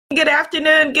Good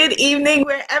afternoon, good evening,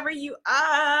 wherever you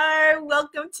are.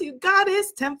 Welcome to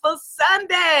Goddess Temple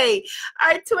Sunday,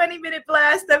 our 20-minute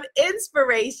blast of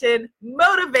inspiration,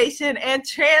 motivation, and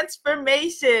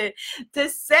transformation to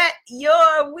set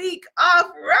your week off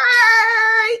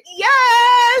right.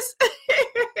 Yes!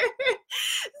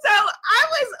 So I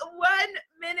was 1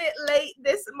 minute late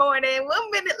this morning,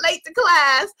 1 minute late to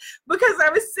class because I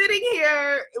was sitting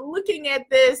here looking at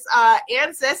this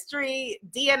Ancestry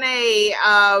DNA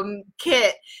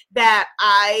kit that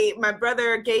my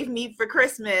brother gave me for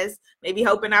Christmas, maybe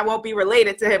hoping I won't be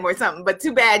related to him or something, but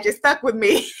too bad, you're stuck with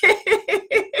me.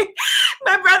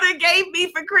 My brother gave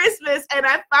me for Christmas, and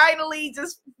I finally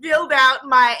just filled out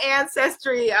my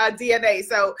Ancestry DNA.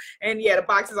 So, and yeah, the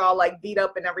box is all like beat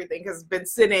up and everything because it's been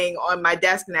sitting on my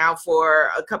desk now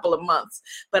for a couple of months.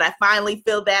 But I finally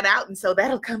filled that out, and so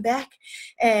that'll come back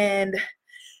and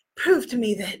prove to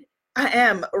me that I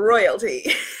am royalty,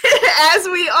 as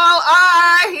we all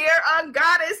are here on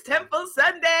Goddess Temple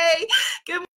Sunday.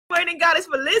 Good morning, Goddess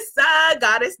Melissa,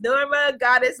 Goddess Norma,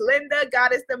 Goddess Linda,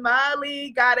 Goddess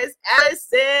Damali, Goddess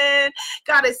Allison,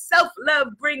 Goddess Self-Love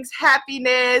Brings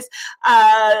Happiness,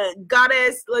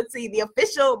 Goddess, let's see, the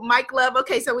official Mike Love.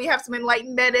 Okay, so we have some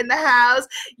enlightened men in the house.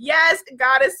 Yes,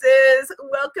 goddesses,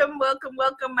 welcome, welcome,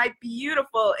 welcome, my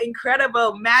beautiful,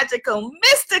 incredible, magical,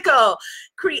 mystical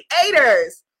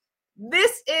creators.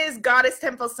 This is Goddess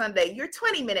Temple Sunday, your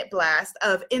 20-minute blast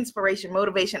of inspiration,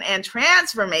 motivation, and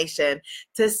transformation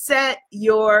to set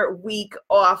your week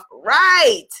off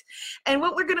right. And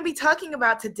what we're going to be talking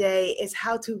about today is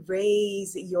how to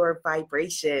raise your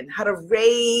vibration, how to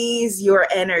raise your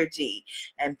energy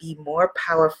and be more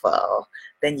powerful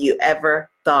than you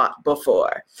ever thought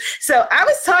before. So I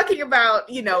was talking about,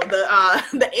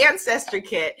 the Ancestry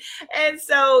kit. And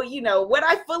so, what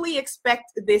I fully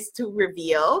expect this to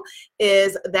reveal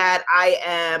is that I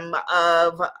am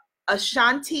of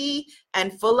Ashanti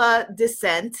and Fula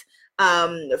descent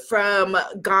from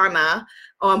Ghana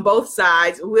on both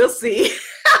sides. We'll see.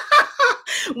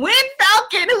 Wind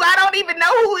Falcon, who I don't even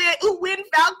know who Wind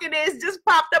Falcon is, just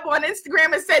popped up on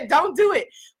Instagram and said, don't do it.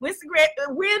 Wind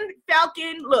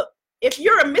Falcon, look, if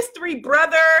you're a mystery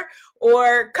brother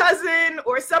or cousin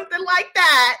or something like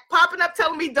that, popping up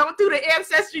telling me don't do the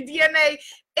Ancestry DNA,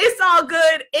 it's all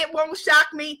good. It won't shock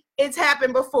me. It's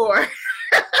happened before.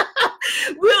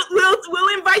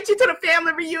 We'll invite you to the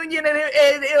family reunion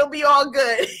and it'll be all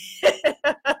good.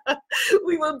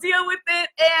 We will deal with it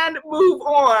and move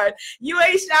on. You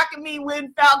ain't shocking me,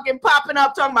 Wind Falcon, popping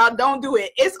up talking about don't do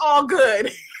it. It's all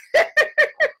good.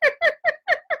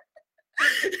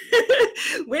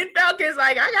 Wind Falcon's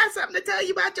like, I got something to tell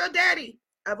you about your daddy.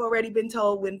 I've already been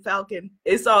told, Wind Falcon.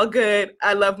 It's all good.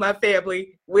 I love my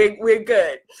family. We're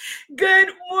good. Good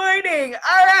morning.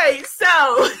 All right.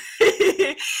 So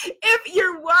if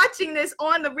you're watching this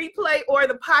on the replay or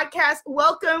the podcast,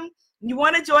 welcome. You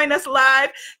want to join us live?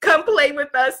 Come play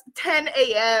with us 10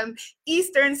 a.m.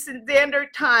 Eastern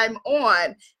Standard Time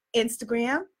on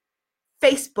Instagram,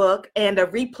 Facebook, and a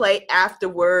replay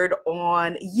afterward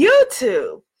on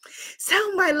YouTube.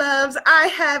 So, my loves, I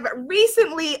have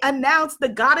recently announced the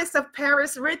Goddess of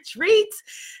Paris retreat.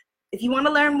 If you want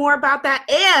to learn more about that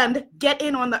and get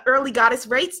in on the early goddess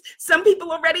rates, some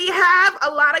people already have. A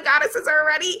lot of goddesses are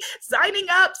already signing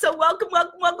up. So welcome,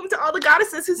 welcome, welcome to all the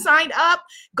goddesses who signed up.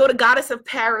 Go to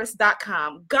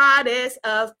goddessofparis.com.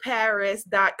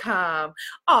 Goddessofparis.com.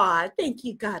 Aw, thank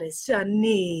you, Goddess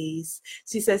Shanice.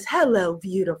 She says, hello,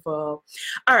 beautiful.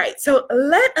 All right, so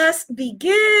let us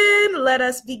begin. Let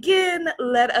us begin.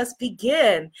 Let us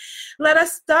begin. Let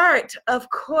us start, of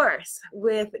course,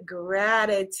 with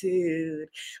gratitude.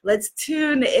 Let's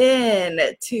tune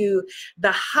in to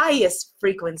the highest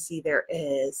frequency there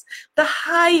is, the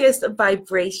highest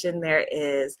vibration there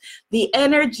is, the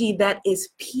energy that is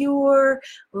pure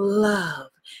love,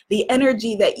 the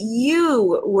energy that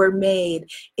you were made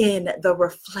in the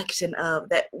reflection of,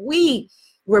 that we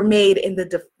were made in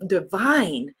the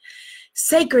divine,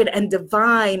 sacred and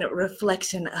divine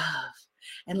reflection of.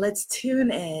 And let's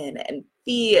tune in and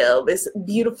feel this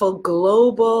beautiful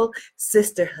global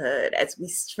sisterhood as we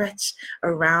stretch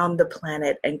around the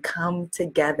planet and come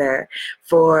together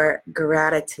for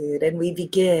gratitude. And we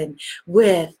begin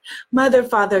with Mother,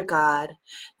 Father, God.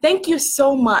 Thank you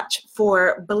so much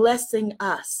for blessing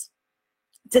us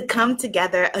to come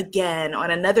together again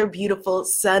on another beautiful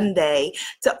Sunday,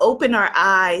 to open our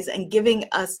eyes and giving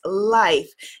us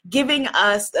life, giving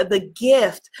us the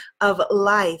gift of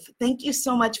life. Thank you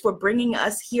so much for bringing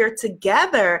us here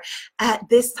together at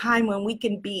this time when we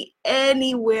can be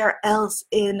anywhere else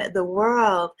in the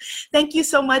world. Thank you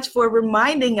so much for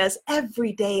reminding us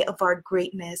every day of our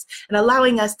greatness and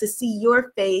allowing us to see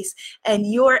your face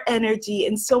and your energy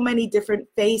in so many different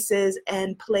faces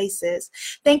and places.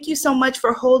 Thank you so much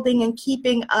for holding and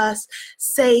keeping us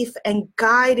safe and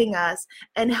guiding us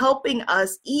and helping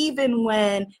us even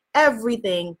when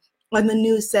everything on the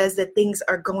news says that things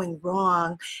are going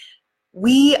wrong.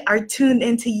 We are tuned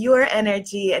into your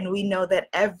energy and we know that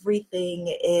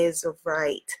everything is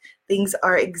right. Things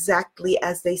are exactly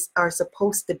as they are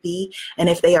supposed to be. And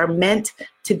if they are meant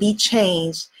to be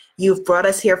changed, you've brought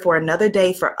us here for another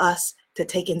day for us to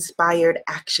take inspired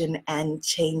action and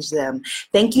change them.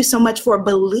 Thank you so much for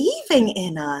believing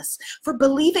in us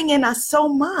so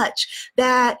much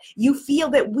that you feel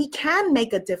that we can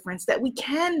make a difference, that we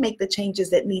can make the changes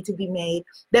that need to be made,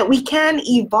 that we can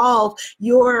evolve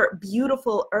your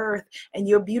beautiful earth and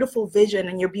your beautiful vision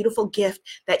and your beautiful gift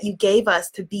that you gave us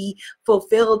to be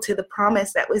fulfilled to the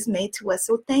promise that was made to us.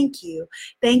 So thank you,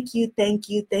 thank you, thank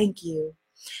you, thank you.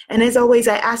 And as always,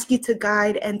 I ask you to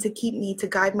guide and to keep me, to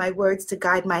guide my words, to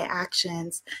guide my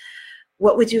actions.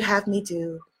 What would you have me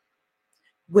do?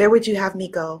 Where would you have me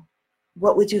go?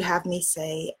 What would you have me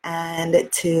say? And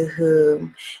to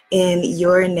whom? In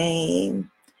your name.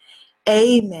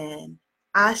 Amen.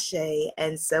 Ashe.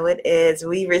 And so it is.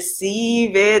 We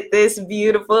receive it this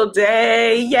beautiful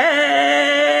day.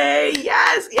 Yay!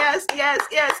 Yes, yes, yes,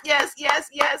 yes, yes, yes,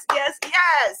 yes, yes,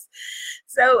 yes.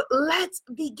 So let's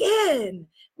begin.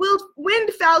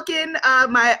 Wind Falcon,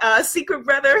 my secret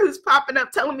brother who's popping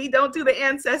up telling me don't do the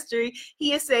ancestry,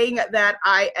 he is saying that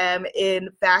I am in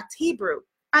fact Hebrew.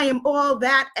 I am all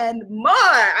that and more.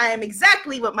 I am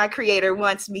exactly what my creator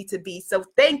wants me to be. So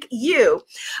thank you.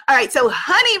 All right. So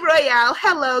Honey Royale,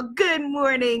 hello. Good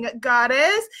morning,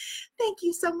 goddess. Thank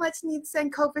you so much, Need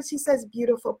Sankofa. She says,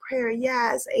 beautiful prayer.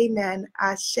 Yes. Amen.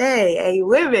 Ashe. A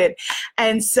women.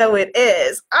 And so it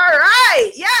is. All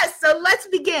right. Yes. So let's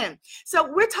begin.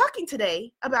 So we're talking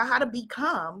today about how to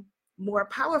become more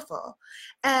powerful.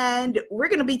 And we're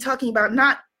going to be talking about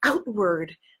not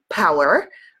outward power,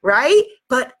 right?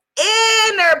 But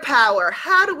inner power.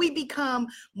 How do we become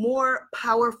more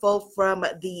powerful from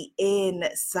the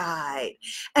inside?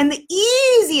 And the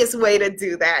easiest way to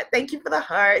do that, thank you for the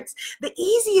hearts, the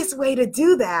easiest way to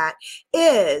do that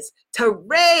is to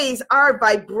raise our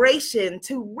vibration,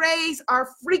 to raise our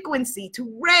frequency,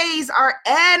 to raise our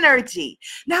energy.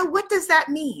 Now, what does that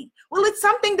mean? Well, it's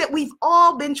something that we've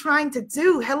all been trying to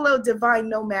do. Hello, Divine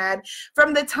Nomad,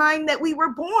 from the time that we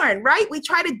were born, right? We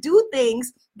try to do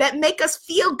things that make us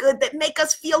feel good, that make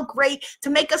us feel great, to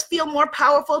make us feel more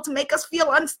powerful, to make us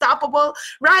feel unstoppable,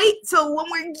 right? So when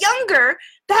we're younger,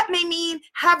 that may mean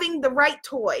having the right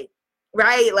toy,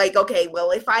 right? Like, okay,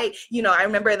 well, if I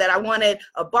remember that I wanted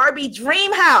a Barbie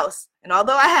dream house. And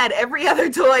although I had every other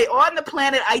toy on the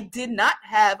planet, I did not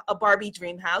have a Barbie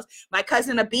dream house. My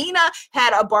cousin Abina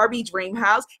had a Barbie dream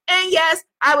house. And yes,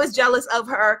 I was jealous of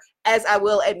her, as I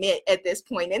will admit at this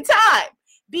point in time,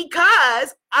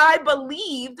 because I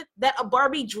believed that a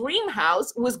Barbie dream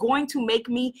house was going to make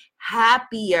me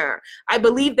happier. I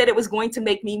believed that it was going to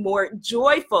make me more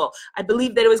joyful. I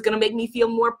believed that it was going to make me feel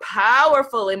more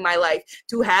powerful in my life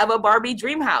to have a Barbie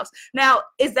dream house. Now,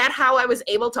 is that how I was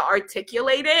able to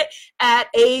articulate it at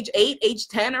age 8, age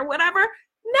 10 or whatever?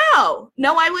 No,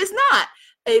 I was not.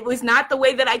 It was not the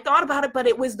way that I thought about it, but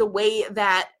it was the way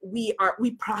that we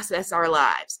process our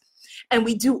lives. And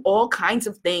we do all kinds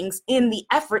of things in the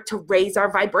effort to raise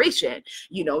our vibration,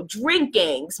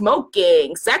 drinking,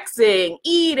 smoking, sexing,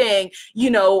 eating,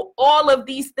 all of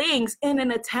these things in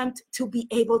an attempt to be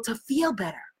able to feel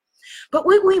better. But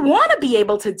what we want to be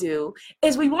able to do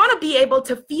is we want to be able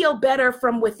to feel better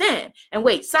from within. And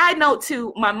wait, side note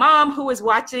to my mom who is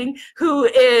watching, who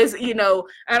is, I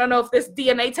don't know if this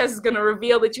DNA test is going to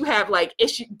reveal that you have like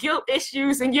guilt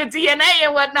issues in your DNA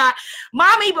and whatnot.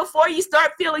 Mommy, before you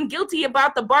start feeling guilty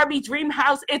about the Barbie dream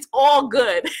house, it's all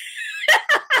good.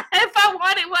 If I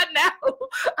wanted one now,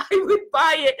 I would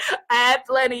buy it. I had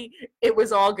plenty. It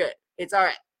was all good. It's all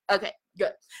right. Okay.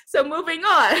 Good. So moving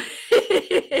on.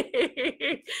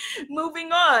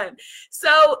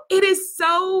 So it is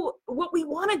what we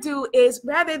want to do is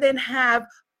rather than have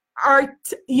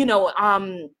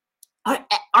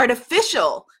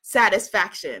artificial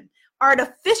satisfaction,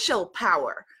 artificial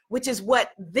power, which is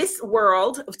what this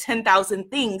world of 10,000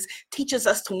 things teaches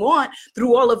us to want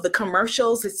through all of the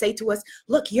commercials that say to us,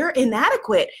 look, you're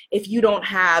inadequate if you don't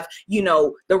have,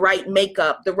 the right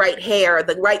makeup, the right hair,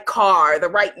 the right car, the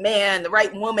right man, the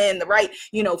right woman, the right,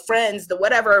 friends, the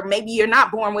whatever. Maybe you're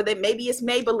not born with it. Maybe it's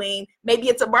Maybelline. Maybe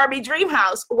it's a Barbie dream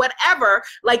house, whatever.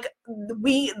 Like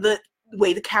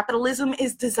way the capitalism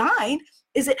is designed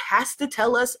is it has to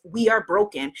tell us we are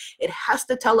broken. It has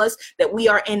to tell us that we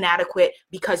are inadequate,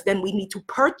 because then we need to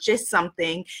purchase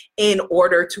something in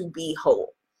order to be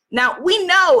whole. Now, we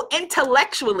know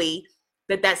intellectually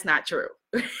that that's not true.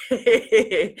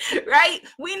 Right?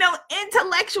 We know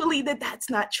intellectually that that's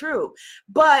not true,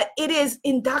 but it is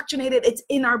indoctrinated. It's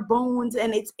in our bones,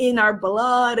 and it's in our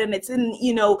blood, and it's in,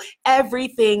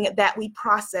 everything that we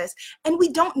process. And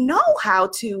we don't know how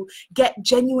to get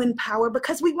genuine power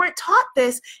because we weren't taught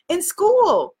this in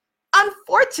school.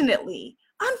 Unfortunately,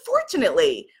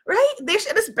 right? They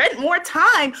should have spent more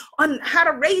time on how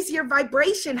to raise your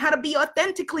vibration, how to be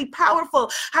authentically powerful,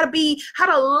 how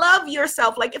to love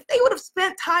yourself. Like, if they would have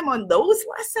spent time on those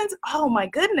lessons, oh my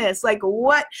goodness,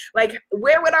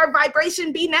 where would our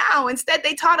vibration be now? Instead,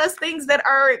 they taught us things that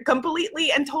are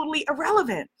completely and totally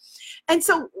irrelevant. And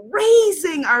so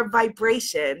raising our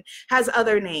vibration has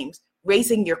other names.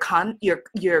 Raising your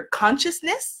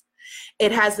consciousness.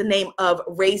 It has the name of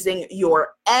raising your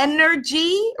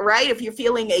energy, right? If you're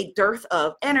feeling a dearth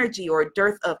of energy or a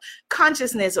dearth of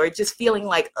consciousness, or just feeling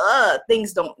like,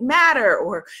 things don't matter,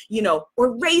 or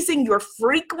raising your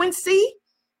frequency,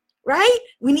 right?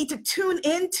 We need to tune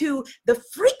into the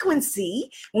frequency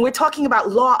when we're talking about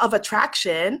law of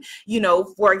attraction.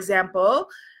 For example,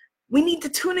 we need to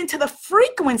tune into the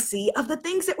frequency of the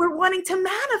things that we're wanting to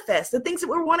manifest, the things that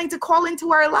we're wanting to call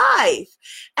into our life.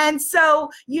 And so,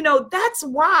 that's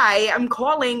why I'm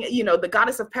calling, the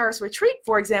Goddess of Paris Retreat,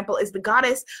 for example, is the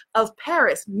Goddess of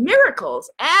Paris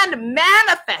Miracles and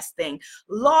Manifesting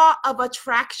Law of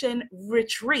Attraction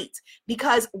Retreat,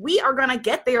 because we are going to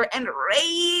get there and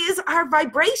raise our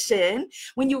vibration.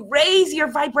 When you raise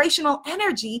your vibrational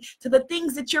energy to the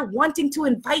things that you're wanting to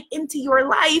invite into your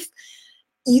life,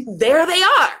 there they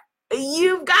are.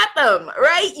 You've got them,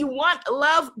 right? You want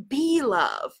love, be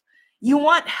love. You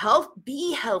want health,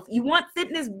 be health. You want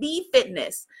fitness, be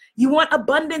fitness. You want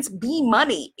abundance, be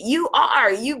money. You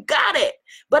got it.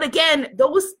 But again,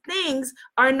 those things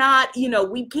are not,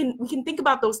 we can think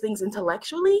about those things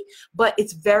intellectually, but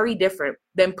it's very different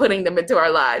than putting them into our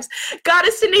lives.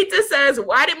 Goddess Shanita says,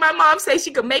 why did my mom say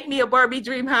she could make me a Barbie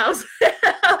dream house?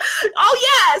 Oh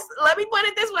yes, let me put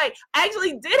it this way. I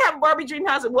actually did have a Barbie dream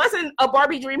house. It wasn't a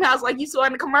Barbie dream house like you saw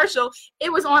in the commercial.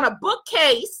 It was on a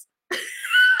bookcase.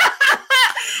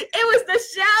 It was the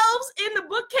shelves in the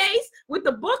bookcase with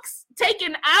the books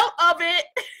taken out of it.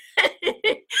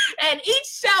 And each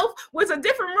shelf was a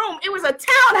different room. It was a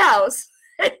townhouse.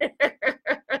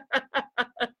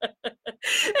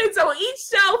 And so each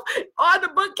shelf on the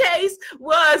bookcase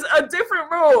was a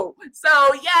different room. So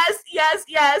yes.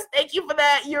 Thank you for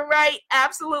that. You're right.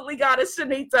 Absolutely, Goddess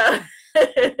Shanita.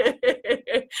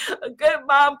 A good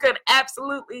mom could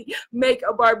absolutely make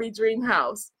a Barbie dream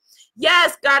house.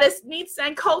 Yes, Goddess Neat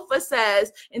Sankofa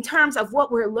says, in terms of what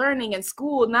we're learning in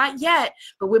school, not yet,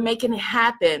 but we're making it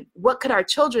happen. What could our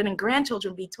children and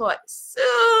grandchildren be taught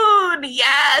soon?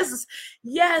 Yes.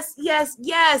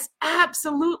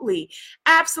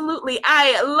 Absolutely.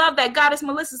 I love that. Goddess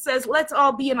Melissa says, let's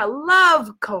all be in a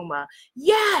love coma.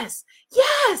 Yes.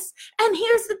 And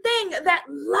here's the thing, that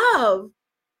love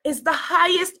is the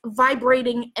highest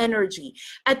vibrating energy.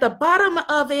 At the bottom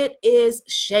of it is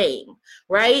shame,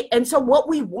 right? And so what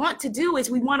we want to do is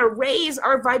we want to raise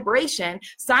our vibration.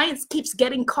 Science keeps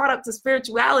getting caught up to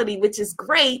spirituality, which is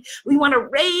great. We want to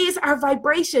raise our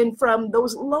vibration from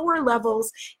those lower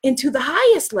levels into the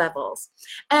highest levels.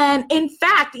 And in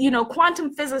fact,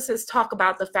 quantum physicists talk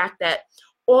about the fact that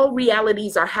all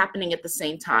realities are happening at the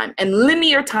same time, and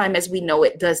linear time as we know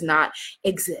it does not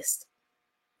exist.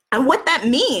 And what that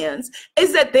means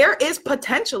is that there is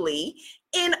potentially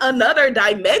in another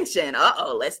dimension.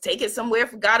 Let's take it somewhere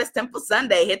for Goddess Temple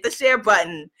Sunday. Hit the share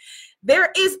button.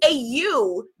 There is a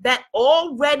you that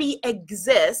already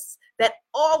exists, that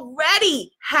already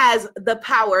has the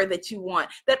power that you want,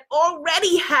 that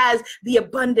already has the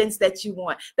abundance that you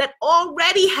want, that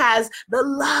already has the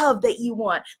love that you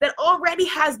want, that already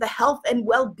has the health and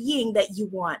well-being that you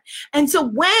want. And so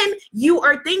when you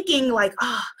are thinking like,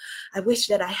 I wish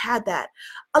that I had that,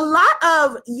 a lot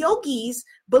of yogis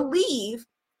believe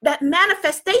that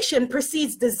manifestation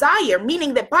precedes desire,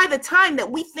 meaning that by the time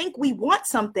that we think we want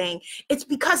something, it's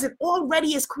because it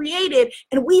already is created,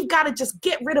 and we've got to just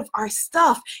get rid of our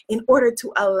stuff in order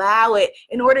to allow it,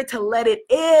 in order to let it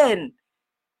in.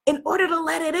 And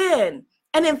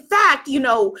in fact,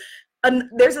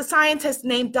 There's a scientist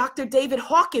named Dr. David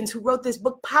Hawkins who wrote this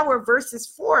book, Power versus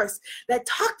Force, that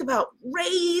talked about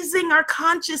raising our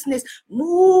consciousness,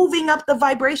 moving up the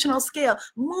vibrational scale,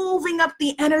 moving up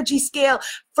the energy scale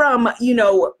from,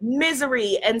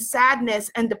 misery and sadness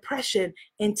and depression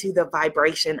into the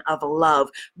vibration of love,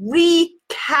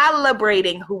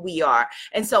 recalibrating who we are.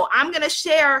 And so I'm going to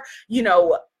share,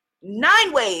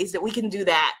 9 ways that we can do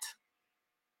that.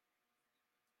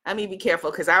 I mean, be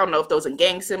careful, because I don't know if those are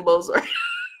gang symbols or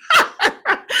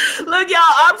look, y'all,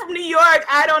 I'm from New York.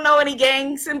 I don't know any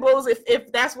gang symbols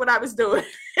if that's what I was doing.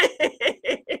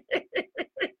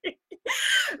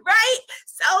 Right?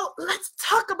 So let's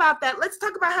talk about that. Let's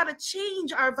talk about how to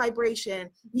change our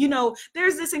vibration.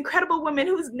 There's this incredible woman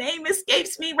whose name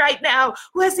escapes me right now,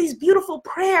 who has these beautiful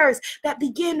prayers that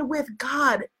begin with,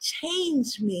 God,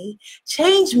 change me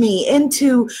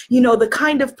into, the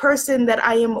kind of person that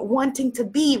I am wanting to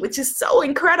be, which is so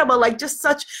incredible. Like, just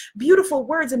such beautiful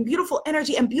words and beautiful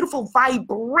energy and beautiful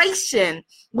vibration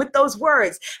with those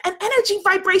words. And energy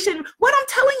vibration, what I'm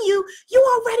telling you, you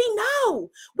already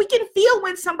know. We can feel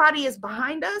when somebody is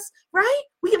behind us, right?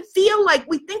 We can feel like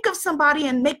we think of somebody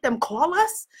and make them call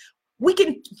us. We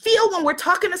can feel when we're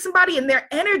talking to somebody and their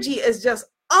energy is just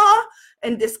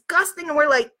and disgusting, and we're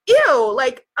like, ew,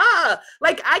 like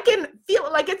I can feel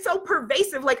like it's so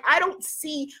pervasive. Like, I don't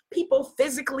see people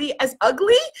physically as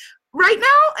ugly right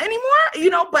now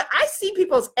anymore, but I see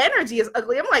people's energy as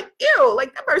ugly. I'm like, ew,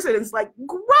 like that person is like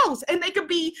gross, and they could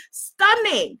be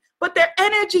stunning, but their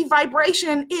energy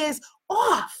vibration is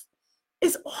off.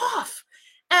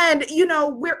 And,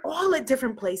 we're all at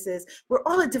different places. We're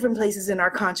all at different places in our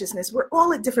consciousness. We're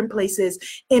all at different places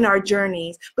in our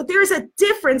journeys. But there's a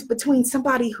difference between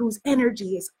somebody whose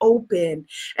energy is open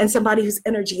and somebody whose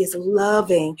energy is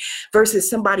loving versus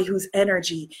somebody whose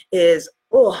energy is,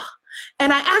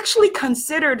 And I actually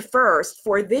considered first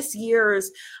for this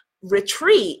year's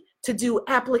retreat to do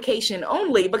application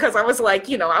only, because I was like,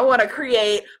 I want to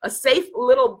create a safe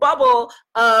little bubble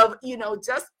of,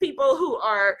 just people who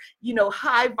are,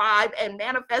 high vibe and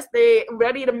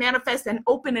ready to manifest and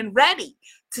open and ready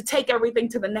to take everything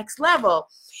to the next level.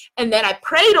 And then I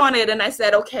prayed on it and I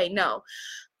said, okay, no,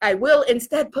 I will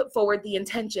instead put forward the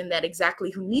intention that exactly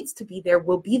who needs to be there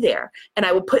will be there. And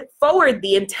I will put forward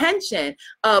the intention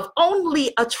of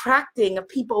only attracting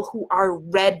people who are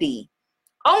ready.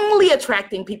 Only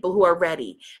attracting people who are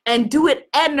ready, and do it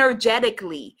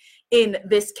energetically in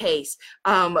this case,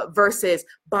 versus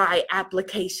by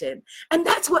application. And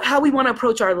that's how we want to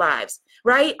approach our lives,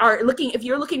 right? If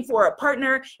you're looking for a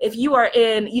partner, if you are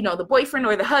in, the boyfriend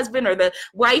or the husband or the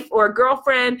wife or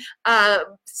girlfriend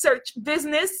search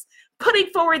business,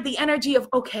 putting forward the energy of,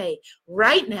 okay,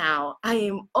 right now I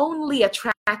am only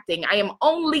attracting, I am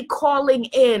only calling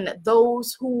in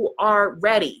those who are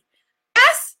ready.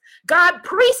 God,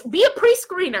 be a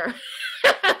pre-screener.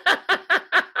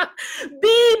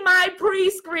 Be my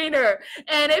pre-screener.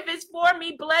 And if it's for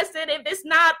me, bless it. If it's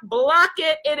not, block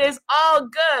it. It is all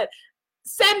good.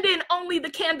 Send in only the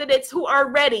candidates who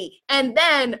are ready. And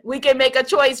then we can make a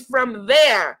choice from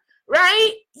there.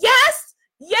 Right? Yes?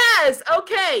 Yes.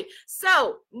 Okay.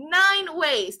 So 9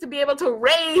 ways to be able to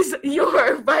raise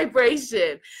your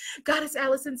vibration. Goddess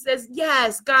Allison says,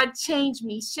 yes, God, change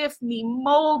me, shift me,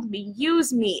 mold me,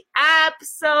 use me.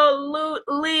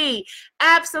 Absolutely.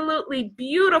 Absolutely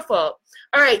beautiful.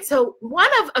 All right. So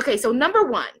number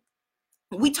 1,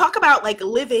 we talk about like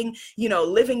living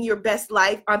your best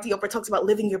life. Auntie Oprah talks about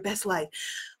living your best life.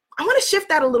 I want to shift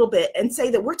that a little bit and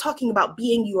say that we're talking about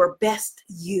being your best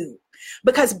you.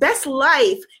 Because best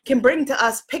life can bring to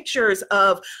us pictures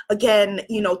of, again,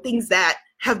 things that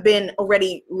have been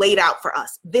already laid out for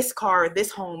us. This car,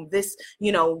 this home, this,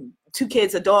 2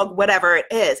 kids, a dog, whatever it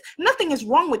is. Nothing is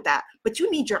wrong with that, but you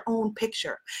need your own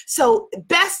picture. So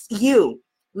best you,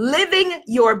 living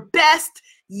your best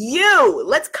you.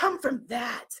 Let's come from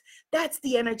that. That's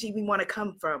the energy we want to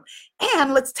come from.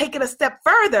 And let's take it a step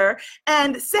further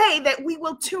and say that we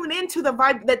will tune into the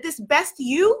vibe that this best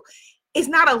you is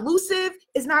not elusive,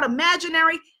 is not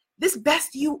imaginary. This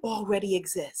best you already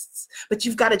exists. But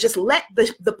you've got to just let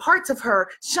the parts of her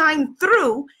shine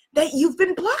through that you've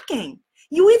been blocking.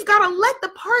 We've got to let the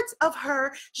parts of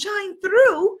her shine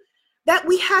through that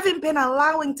we haven't been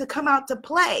allowing to come out to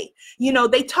play.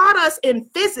 They taught us in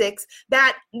physics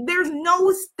that there's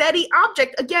no steady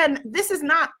object. Again,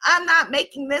 I'm not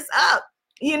making this up,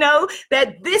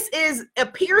 that this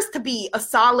appears to be a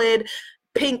solid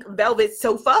pink velvet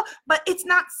sofa, but it's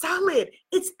not solid.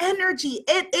 It's energy.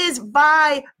 It is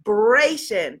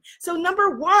vibration. So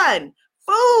number 1,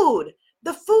 food,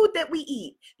 the food that we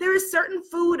eat. There is certain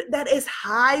food that is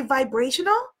high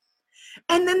vibrational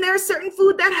And then there's certain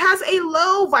food that has a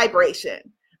low vibration.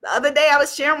 The other day I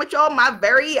was sharing with y'all my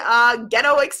very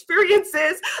ghetto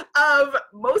experiences of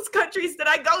most countries that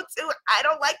I go to. I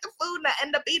don't like the food and I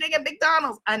end up eating at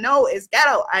McDonald's. I know it's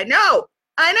ghetto. I know.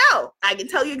 I can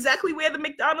tell you exactly where the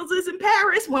McDonald's is in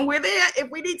Paris when we're there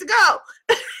if we need to go.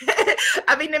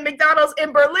 I mean, the McDonald's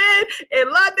in Berlin,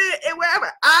 in London, and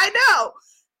wherever. I know.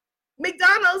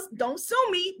 McDonald's, don't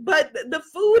sue me, but the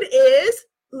food is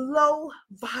low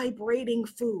vibrating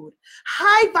food.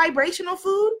 High vibrational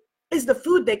food is the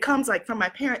food that comes like from my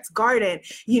parents' garden,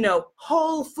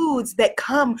 whole foods that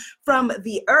come from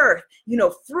the earth,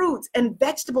 fruits and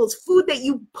vegetables, food that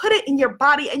you put it in your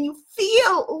body and you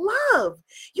feel love.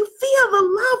 You feel the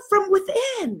love from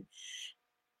within.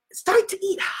 Start to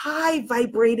eat high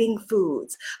vibrating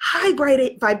foods.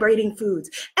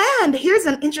 And here's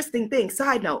an interesting thing,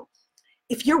 side note.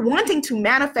 If you're wanting to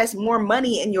manifest more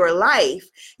money in your life,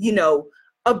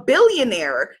 a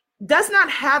billionaire does not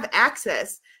have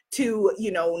access to,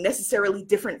 necessarily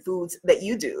different foods that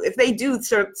you do. If they do,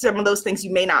 some of those things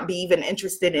you may not be even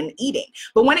interested in eating.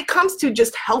 But when it comes to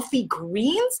just healthy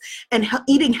greens and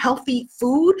eating healthy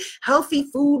food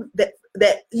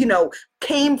that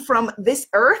came from this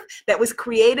earth, that was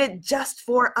created just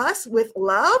for us with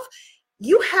love,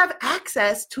 you have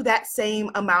access to that same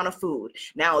amount of food.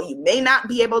 Now, you may not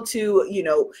be able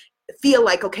to, feel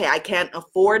like, okay, I can't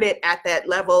afford it at that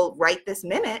level right this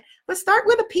minute, but start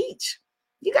with a peach.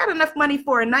 You got enough money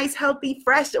for a nice, healthy,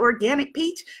 fresh, organic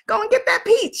peach? Go and get that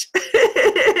peach,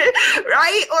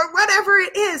 right? Or whatever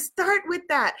it is, start with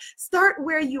that. Start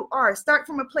where you are. Start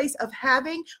from a place of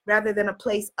having rather than a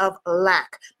place of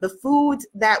lack. The foods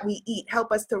that we eat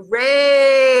help us to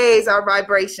raise our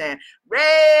vibration,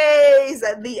 raise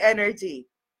the energy.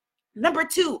 Number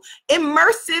 2,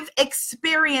 immersive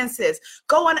experiences.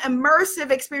 Go on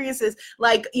immersive experiences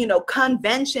like,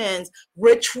 conventions,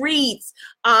 retreats,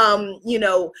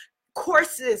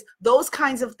 courses, those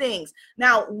kinds of things.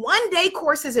 Now, one-day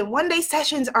courses and one-day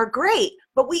sessions are great,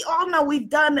 but we all know we've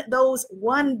done those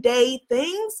one-day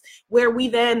things where we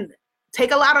then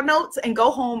take a lot of notes and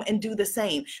go home and do the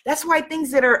same. That's why things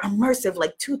that are immersive,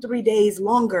 like 2-3 days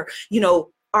longer,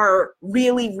 are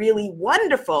really, really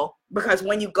wonderful, because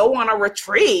when you go on a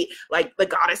retreat, like the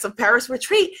Goddess of Paris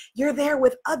retreat, you're there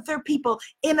with other people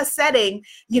in a setting,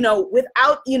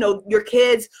 without, your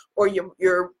kids or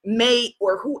your mate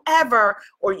or whoever,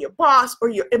 or your boss or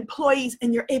your employees,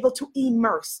 and you're able to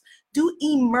immerse. Do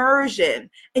immersion.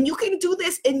 And you can do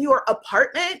this in your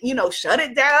apartment, shut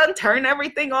it down, turn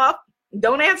everything off.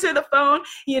 Don't answer the phone.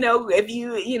 If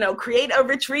you, create a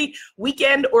retreat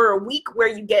weekend or a week where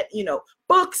you get,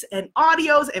 books and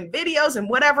audios and videos and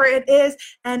whatever it is,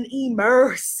 and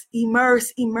immerse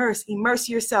yourself.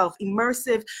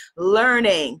 Immersive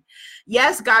learning.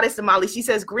 Yes, Goddess Amali, she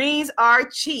says greens are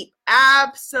cheap.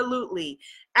 Absolutely.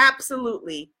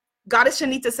 Goddess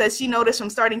Shanita says she noticed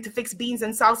from starting to fix beans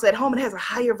and salsa at home, it has a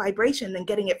higher vibration than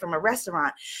getting it from a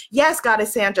restaurant. Yes,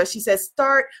 Goddess Sandra, she says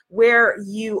start where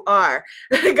you are.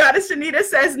 Goddess Shanita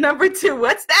says number 2,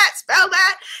 what's that? Spell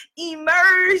that.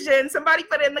 Immersion. Somebody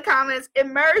put it in the comments.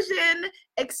 Immersion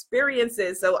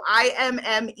experiences. So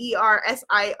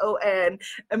IMMERSION.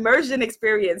 Immersion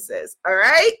experiences. All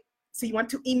right. So you want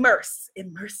to immerse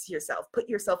yourself, put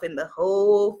yourself in the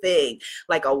whole thing,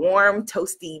 like a warm,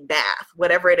 toasty bath,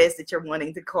 whatever it is that you're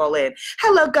wanting to call in.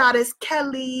 Hello, Goddess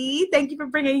Kelly. Thank you for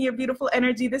bringing your beautiful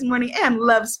energy this morning, and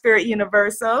love, Spirit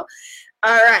Universal.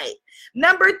 All right.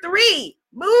 Number 3,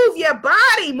 move your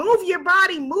body,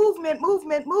 movement.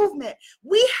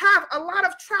 We have a lot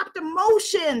of trapped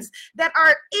emotions that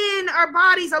are in our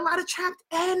bodies, a lot of trapped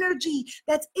energy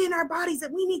that's in our bodies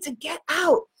that we need to get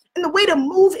out. And the way to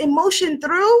move emotion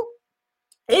through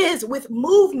is with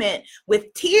movement,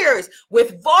 with tears,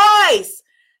 with voice,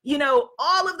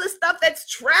 all of the stuff that's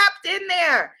trapped in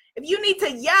there. If you need to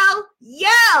yell,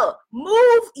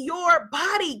 move your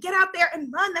body, get out there and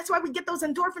run. That's why we get those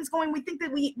endorphins going. We think that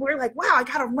we're like, wow, I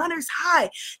got a runner's high.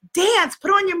 Dance,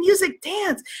 put on your music,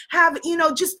 dance, have,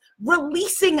 just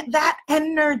releasing that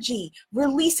energy,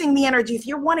 releasing the energy. If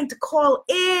you're wanting to call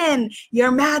in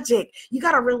your magic, you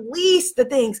got to release the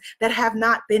things that have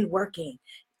not been working.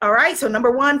 All right. So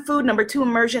number 1, food. Number 2,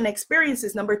 immersion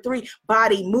experiences. Number 3,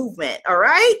 body movement. All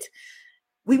right.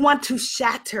 We want to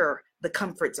shatter the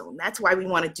comfort zone. That's why we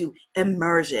want to do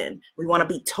immersion. We want to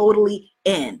be totally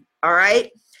in. All right.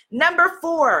 Number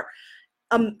 4,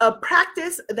 a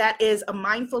practice that is a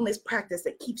mindfulness practice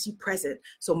that keeps you present.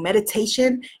 So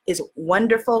meditation is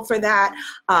wonderful for that.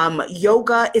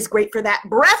 Yoga is great for that.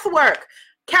 Breath work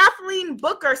Kathleen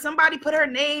Booker, somebody put her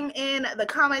name in the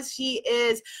comments. She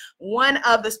is one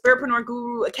of the Spiritpreneur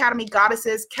Guru Academy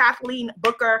goddesses. Kathleen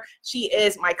Booker, she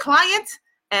is my client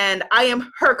and I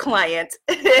am her client.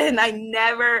 And I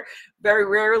never, very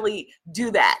rarely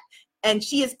do that. And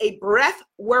she is a breath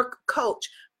work coach.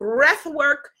 Breath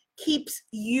work keeps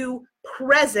you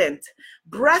present.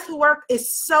 Breath work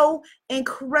is so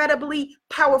incredibly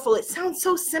powerful. It sounds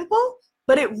so simple,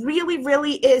 but it really,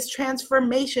 really is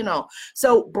transformational.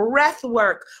 So breath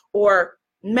work or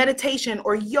meditation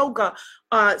or yoga,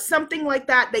 something like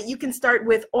that you can start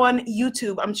with on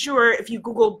YouTube. I'm sure if you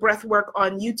Google breath work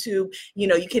on YouTube,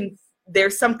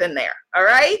 there's something there. All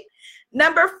right.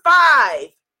 Number 5,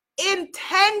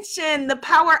 intention, the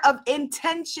power of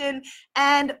intention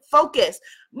and focus.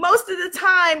 Most of the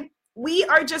time, we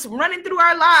are just running through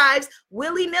our lives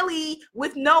willy-nilly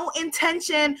with no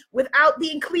intention, without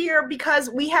being clear, because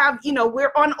we have,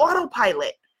 we're on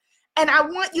autopilot. And I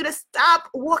want you to stop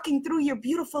walking through your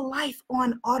beautiful life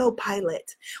on autopilot.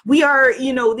 We are,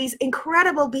 these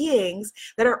incredible beings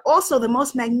that are also the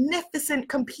most magnificent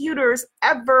computers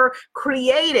ever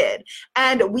created.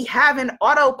 And we have an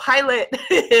autopilot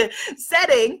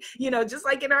setting, just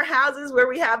like in our houses where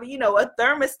we have, a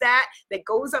thermostat that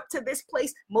goes up to this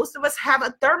place. Most of us have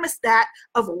a thermostat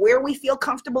of where we feel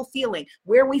comfortable feeling,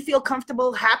 where we feel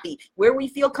comfortable happy, where we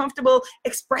feel comfortable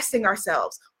expressing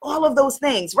ourselves. All of those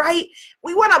things, right?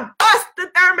 We want to bust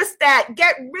the thermostat,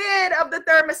 get rid of the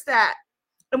thermostat.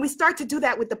 And we start to do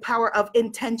that with the power of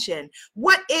intention.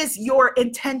 What is your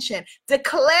intention?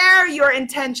 Declare your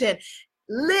intention.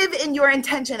 Live in your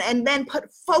intention and then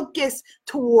put focus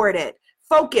toward it.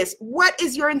 Focus. What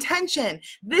is your intention?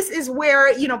 This is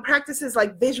where, practices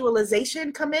like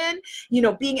visualization come in,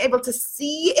 being able to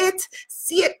see it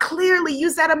clearly,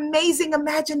 use that amazing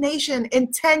imagination,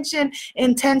 intention.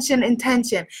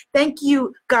 Thank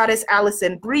you, Goddess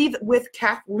Allison. Breathe with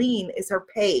Kathleen is her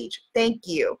page. Thank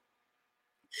you.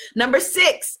 Number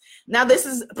 6. Now this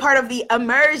is part of the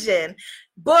immersion.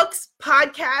 Books,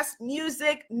 podcasts,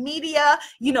 music, media,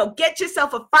 get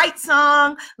yourself a fight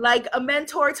song. Like a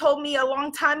mentor told me a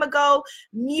long time ago,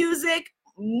 music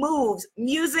moves.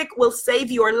 Music will save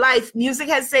your life. Music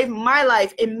has saved my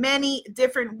life in many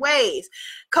different ways.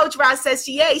 Coach Roz says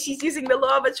she's using the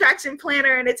law of attraction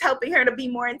planner and it's helping her to be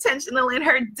more intentional in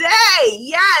her day.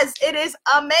 Yes, it is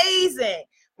amazing.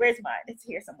 Where's mine? It's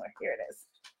here somewhere. Here it is.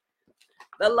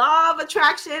 The Law of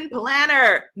Attraction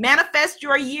Planner,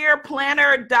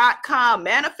 manifestyouryearplanner.com,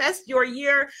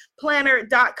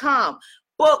 manifestyouryearplanner.com.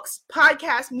 Books,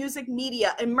 podcasts, music,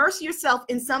 media. Immerse yourself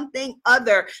in something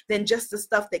other than just the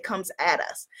stuff that comes at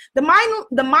us. The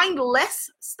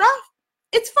mindless stuff,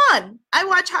 it's fun. I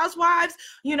watch Housewives,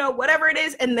 whatever it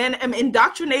is, and then am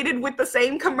indoctrinated with the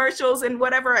same commercials and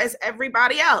whatever as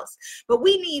everybody else. But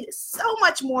we need so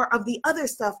much more of the other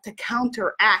stuff to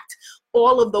counteract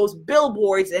all of those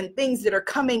billboards and things that are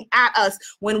coming at us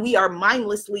when we are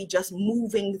mindlessly just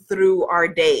moving through our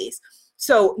days.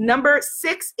 So number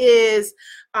 6 is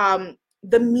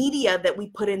the media that we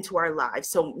put into our lives.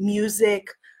 So music,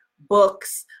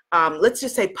 books, let's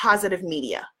just say positive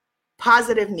media.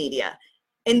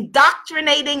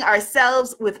 Indoctrinating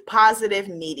ourselves with positive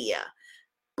media,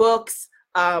 books,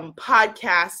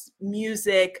 podcasts,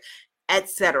 music,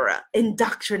 etc.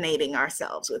 Indoctrinating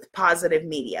ourselves with positive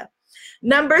media.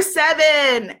 Number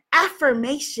 7,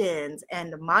 affirmations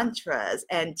and mantras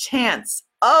and chants.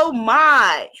 Oh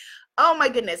my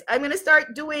goodness. I'm going to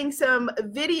start doing some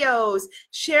videos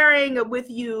sharing with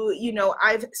you.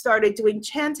 I've started doing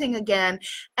chanting again,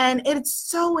 and it's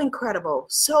so incredible.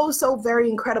 So very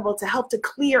incredible to help to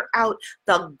clear out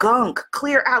the gunk,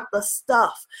 clear out the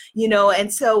stuff,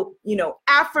 and so,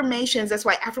 affirmations. That's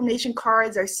why affirmation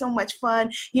cards are so much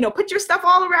fun. Put your stuff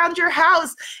all around your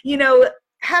house,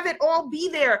 have it all be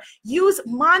there. Use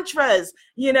mantras,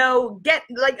 get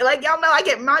like y'all know, I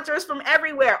get mantras from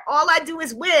everywhere. All I do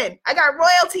is win. I got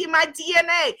royalty in my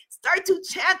DNA. Start to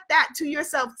chant that to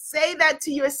yourself. Say that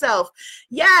to yourself.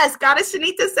 Yes, Goddess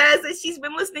Shanita says that she's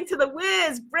been listening to The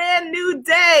Wiz. Brand new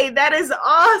day. That is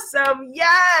awesome.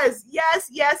 Yes.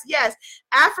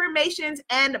 Affirmations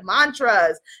and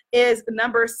mantras is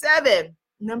number 7.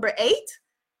 Number 8,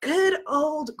 good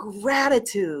old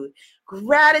gratitude.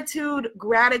 Gratitude.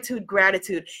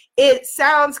 It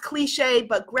sounds cliche,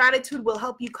 but gratitude will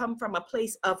help you come from a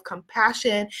place of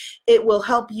compassion. It will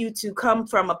help you to come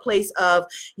from a place of,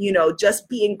 just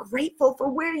being grateful for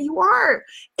where you are.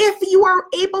 If you are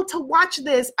able to watch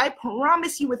this, I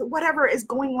promise you, with whatever is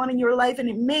going on in your life, and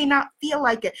it may not feel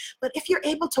like it, but if you're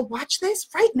able to watch this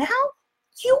right now,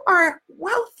 You are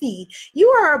wealthy. You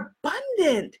are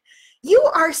abundant. You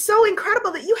are so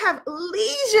incredible that you have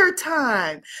leisure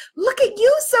time. Look at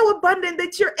you, so abundant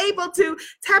that you're able to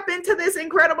tap into this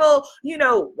incredible,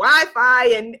 Wi-Fi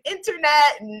and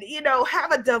internet and,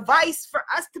 have a device for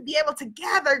us to be able to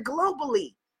gather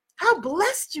globally. How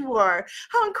blessed you are.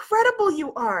 How incredible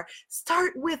you are.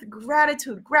 Start with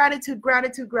gratitude, gratitude,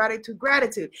 gratitude, gratitude,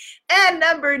 gratitude. And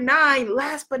number 9,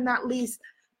 last but not least,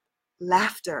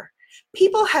 laughter.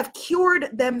 People have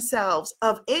cured themselves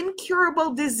of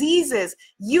incurable diseases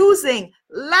using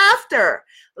laughter.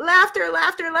 Laughter,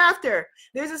 laughter, laughter.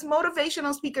 There's this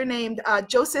motivational speaker named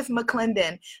Joseph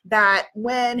McClendon that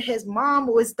when his mom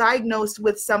was diagnosed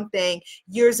with something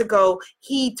years ago,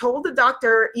 he told the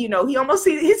doctor, he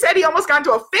said he almost got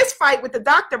into a fist fight with the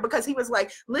doctor because he was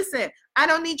like, listen, I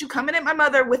don't need you coming at my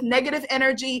mother with negative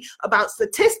energy about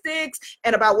statistics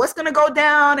and about what's going to go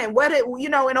down and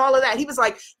and all of that. He was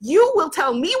like, you will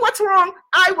tell me what's wrong.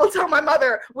 I will tell my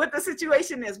mother what the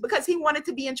situation is, because he wanted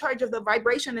to be in charge of the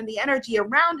vibration and the energy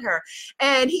around her.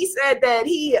 And he said that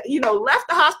he, left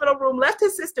the hospital room, left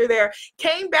his sister there,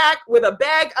 came back with a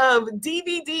bag of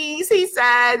DVDs. He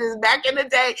said, back in the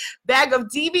day, bag of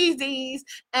DVDs,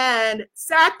 and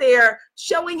sat there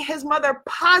showing his mother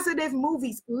positive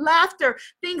movies, laughter,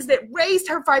 things that raised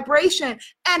her vibration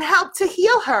and helped to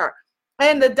heal her.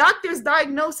 And the doctor's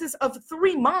diagnosis of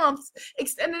 3 months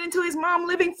extended into his mom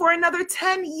living for another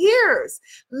 10 years.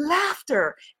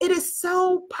 Laughter. It is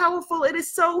so powerful. It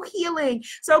is so healing.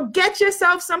 So get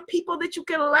yourself some people that you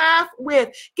can laugh with.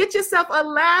 Get yourself a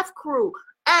laugh crew.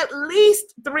 At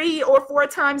least 3 or 4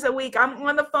 times a week, I'm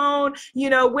on the phone,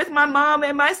 with my mom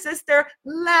and my sister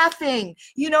laughing.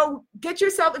 Get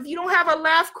yourself, if you don't have a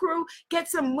laugh crew, get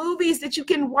some movies that you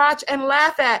can watch and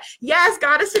laugh at. Yes,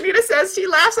 Goddess Shanita says she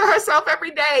laughs at herself every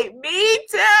day. Me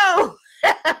too.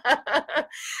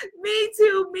 Me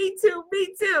too, me too,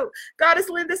 me too. Goddess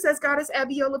Linda says, Goddess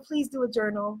Abiola, please do a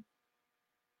journal.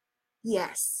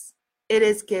 Yes. It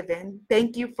is given.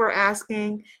 Thank you for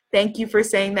asking. Thank you for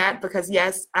saying that, because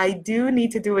yes, I do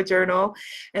need to do a journal.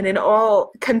 And in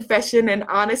all confession and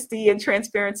honesty and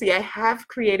transparency, I have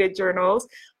created journals,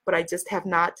 but I just have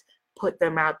not put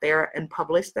them out there and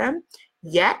published them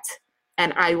yet.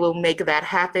 And I will make that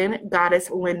happen, Goddess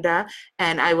Linda,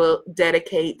 and I will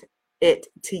dedicate it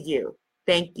to you.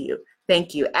 Thank you.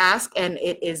 Thank you. Ask and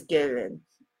it is given.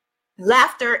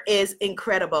 Laughter is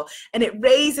incredible, and it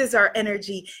raises our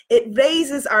energy. It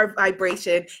raises our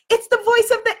vibration. It's the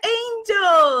voice of the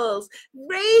angels.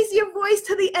 Raise your voice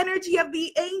to the energy of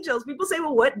the angels. People say,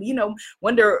 well, what,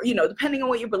 wonder, depending on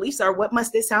what your beliefs are, what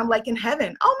must it sound like in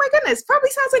heaven? Oh my goodness,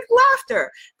 probably sounds like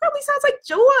laughter. Probably sounds like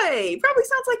joy. Probably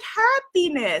sounds like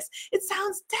happiness. It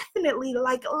sounds definitely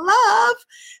like love.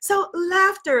 So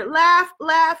laughter, laugh,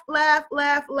 laugh, laugh,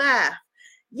 laugh, laugh.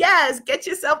 Yes, get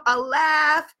yourself a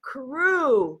laugh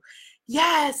crew.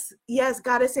 Yes,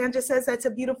 Goddess Sandra says that's a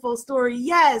beautiful story.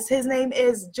 Yes, his name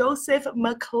is Joseph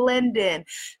McClendon.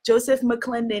 Joseph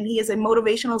McClendon, he is a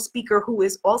motivational speaker who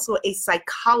is also a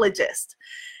psychologist.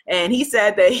 And he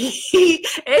said that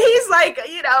he's like,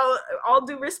 all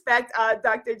due respect,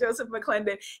 Dr. Joseph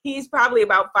McClendon, he's probably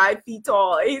about 5 feet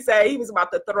tall. He said he was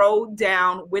about to throw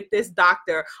down with this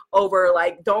doctor over,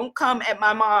 like, don't come at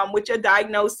my mom with your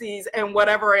diagnoses and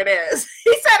whatever it is.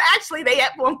 He said, actually, they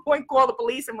at one point called the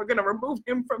police and were going to remove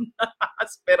him from the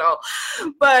hospital.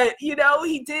 But,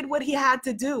 he did what he had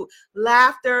to do.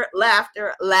 Laughter,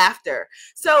 laughter, laughter.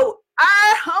 So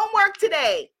our homework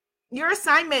today, your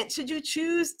assignment, should you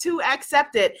choose to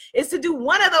accept it, is to do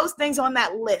one of those things on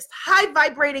that list. High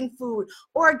vibrating food,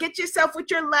 or get yourself with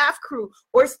your laugh crew,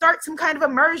 or start some kind of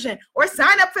immersion, or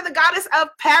sign up for the Goddess of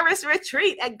Paris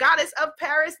retreat at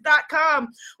goddessofparis.com,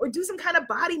 or do some kind of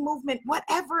body movement,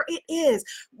 whatever it is.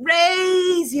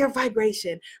 Raise your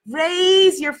vibration,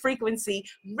 raise your frequency,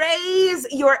 raise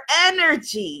your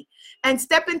energy, and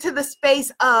step into the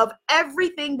space of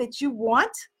everything that you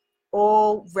want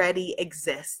already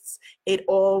exists. It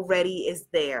already is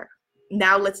there.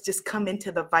 Now let's just come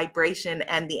into the vibration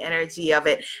and the energy of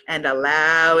it and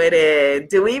allow it in.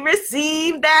 Do we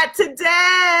receive that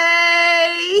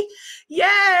today?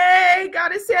 Yay!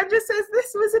 Goddess Sandra says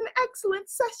this was an excellent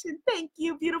session. Thank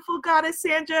you, beautiful Goddess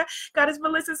Sandra. Goddess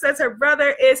Melissa says her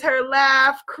brother is her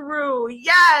laugh crew.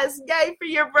 Yes, yay for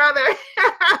your brother.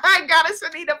 Goddess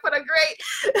Anita put a great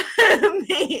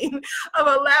meme of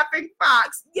a laughing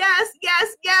fox. Yes,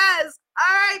 yes, yes.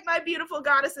 All right, my beautiful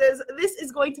goddesses, this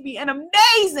is going to be an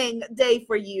amazing day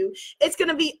for you. It's going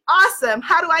to be awesome.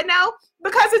 How do I know?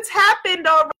 Because it's happened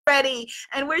already,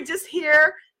 and we're just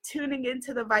here tuning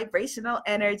into the vibrational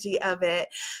energy of it.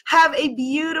 Have a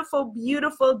beautiful,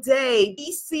 beautiful day.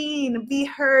 Be seen, be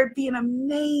heard, be an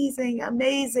amazing,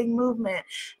 amazing movement,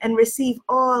 and receive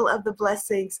all of the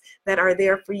blessings that are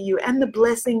there for you and the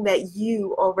blessing that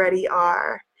you already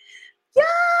are.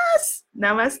 Yes!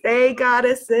 Namaste,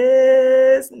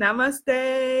 goddesses.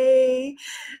 Namaste.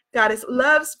 Goddess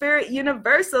Love Spirit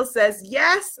Universal says,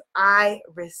 yes, I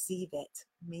receive it.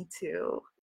 Me too.